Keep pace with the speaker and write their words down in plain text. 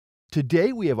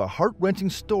Today we have a heart-wrenching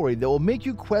story that will make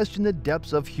you question the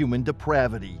depths of human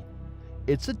depravity.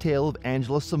 It's the tale of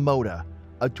Angela Samota,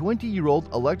 a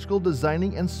 20-year-old electrical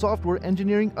designing and software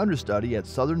engineering understudy at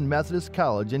Southern Methodist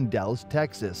College in Dallas,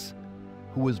 Texas,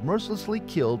 who was mercilessly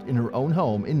killed in her own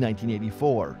home in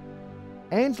 1984.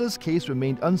 Angela's case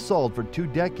remained unsolved for 2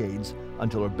 decades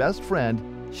until her best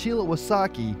friend, Sheila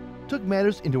Wasaki, took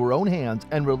matters into her own hands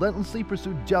and relentlessly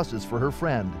pursued justice for her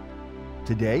friend.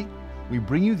 Today, we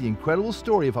bring you the incredible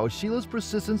story of how Sheila's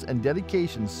persistence and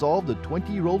dedication solved the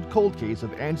 20-year-old cold case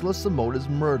of Angela Samota's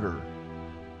murder.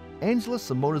 Angela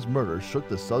Samota's murder shook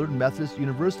the Southern Methodist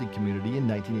University community in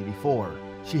 1984.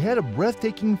 She had a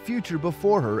breathtaking future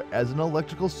before her as an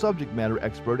electrical subject matter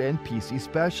expert and PC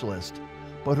specialist,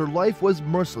 but her life was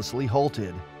mercilessly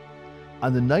halted.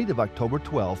 On the night of October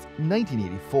 12,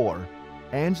 1984,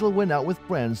 Angela went out with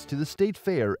friends to the state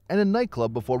fair and a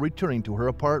nightclub before returning to her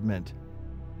apartment.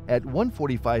 At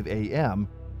 1:45 a.m.,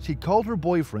 she called her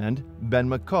boyfriend, Ben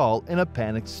McCall, in a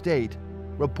panicked state,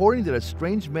 reporting that a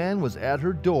strange man was at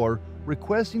her door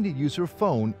requesting to use her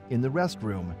phone in the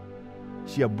restroom.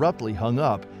 She abruptly hung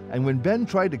up, and when Ben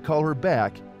tried to call her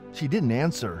back, she didn't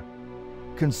answer.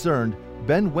 Concerned,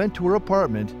 Ben went to her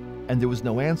apartment, and there was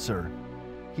no answer.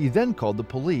 He then called the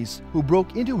police, who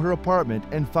broke into her apartment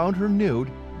and found her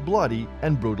nude, bloody,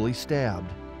 and brutally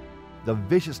stabbed. The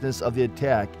viciousness of the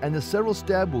attack and the several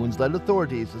stab wounds led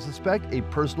authorities to suspect a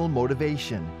personal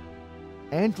motivation.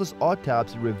 Angela's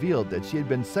autopsy revealed that she had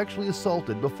been sexually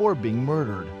assaulted before being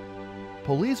murdered.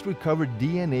 Police recovered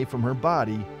DNA from her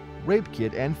body, rape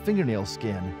kit, and fingernail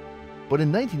skin. But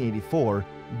in 1984,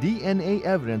 DNA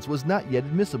evidence was not yet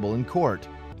admissible in court.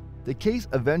 The case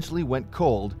eventually went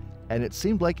cold, and it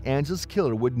seemed like Angela's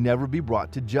killer would never be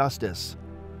brought to justice.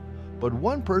 But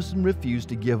one person refused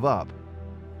to give up.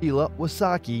 Sheila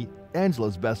Wasaki,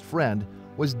 Angela's best friend,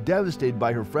 was devastated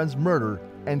by her friend's murder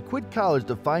and quit college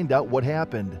to find out what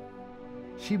happened.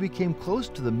 She became close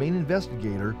to the main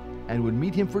investigator and would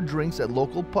meet him for drinks at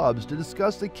local pubs to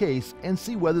discuss the case and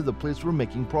see whether the police were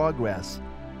making progress.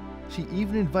 She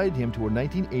even invited him to her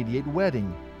 1988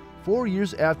 wedding, 4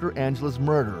 years after Angela's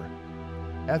murder.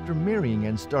 After marrying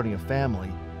and starting a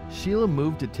family, Sheila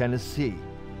moved to Tennessee,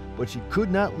 but she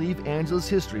could not leave Angela's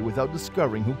history without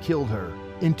discovering who killed her.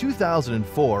 In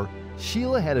 2004,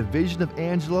 Sheila had a vision of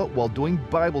Angela while doing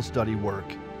Bible study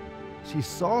work. She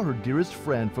saw her dearest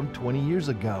friend from 20 years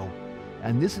ago,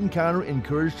 and this encounter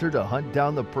encouraged her to hunt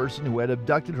down the person who had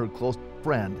abducted her close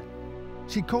friend.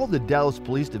 She called the Dallas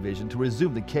Police Division to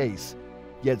resume the case,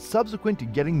 yet subsequent to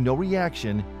getting no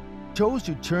reaction, chose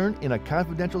to turn in a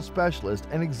confidential specialist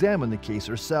and examine the case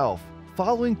herself.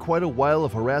 Following quite a while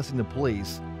of harassing the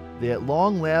police, they at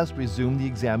long last resumed the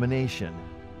examination.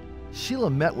 Sheila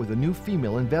met with a new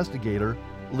female investigator,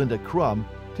 Linda Crum,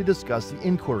 to discuss the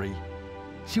inquiry.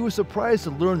 She was surprised to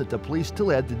learn that the police still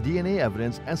had the DNA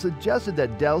evidence and suggested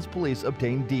that Dallas police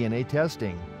obtain DNA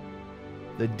testing.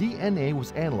 The DNA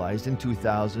was analyzed in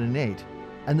 2008,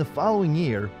 and the following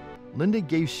year, Linda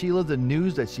gave Sheila the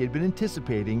news that she had been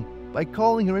anticipating by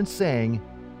calling her and saying,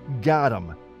 "Got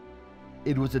him."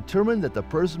 It was determined that the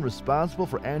person responsible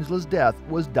for Angela's death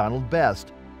was Donald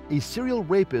Best, a serial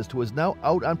rapist who is now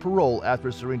out on parole after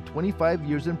serving 25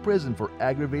 years in prison for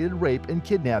aggravated rape and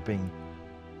kidnapping.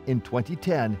 In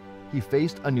 2010, he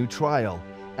faced a new trial,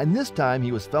 and this time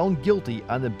he was found guilty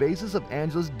on the basis of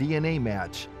Angela's DNA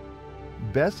match.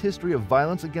 Best's history of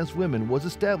violence against women was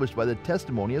established by the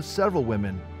testimony of several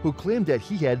women who claimed that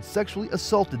he had sexually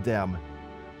assaulted them.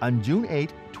 On June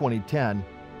 8, 2010,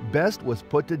 Best was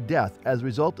put to death as a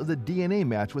result of the DNA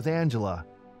match with Angela.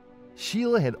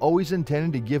 Sheila had always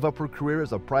intended to give up her career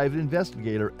as a private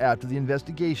investigator after the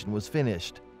investigation was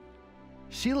finished.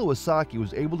 Sheila Wasaki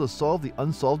was able to solve the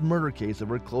unsolved murder case of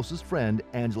her closest friend,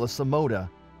 Angela Samota,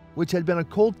 which had been a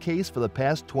cold case for the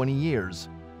past 20 years,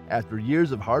 after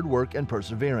years of hard work and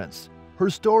perseverance. Her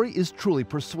story is truly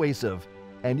persuasive,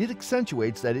 and it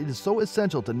accentuates that it is so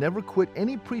essential to never quit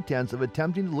any pretense of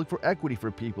attempting to look for equity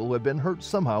for people who have been hurt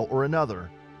somehow or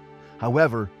another.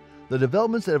 However, the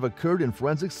developments that have occurred in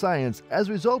forensic science as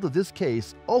a result of this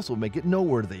case also make it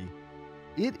noteworthy.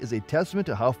 It is a testament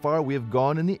to how far we have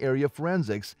gone in the area of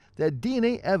forensics that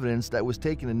DNA evidence that was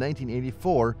taken in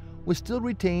 1984 was still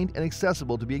retained and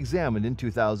accessible to be examined in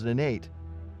 2008.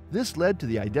 This led to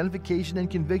the identification and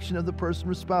conviction of the person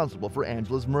responsible for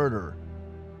Angela's murder.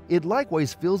 It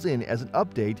likewise fills in as an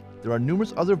update there are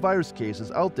numerous other virus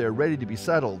cases out there ready to be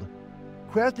settled.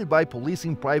 Crafted by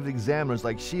policing private examiners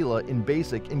like Sheila in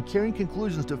basic and carrying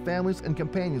conclusions to families and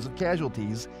companions of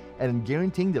casualties and in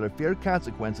guaranteeing that a fair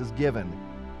consequence is given.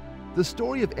 The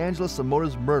story of Angela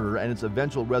Samota's murder and its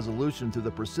eventual resolution through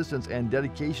the persistence and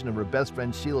dedication of her best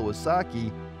friend Sheila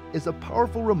Wasaki is a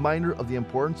powerful reminder of the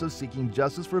importance of seeking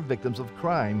justice for victims of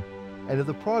crime and of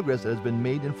the progress that has been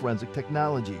made in forensic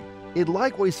technology. It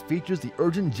likewise features the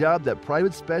urgent job that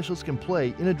private specialists can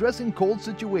play in addressing cold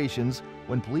situations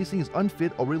when policing is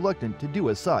unfit or reluctant to do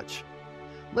as such.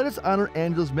 Let us honor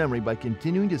Angela's memory by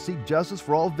continuing to seek justice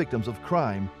for all victims of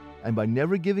crime, and by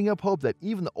never giving up hope that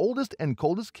even the oldest and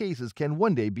coldest cases can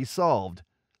one day be solved.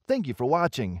 Thank you for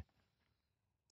watching.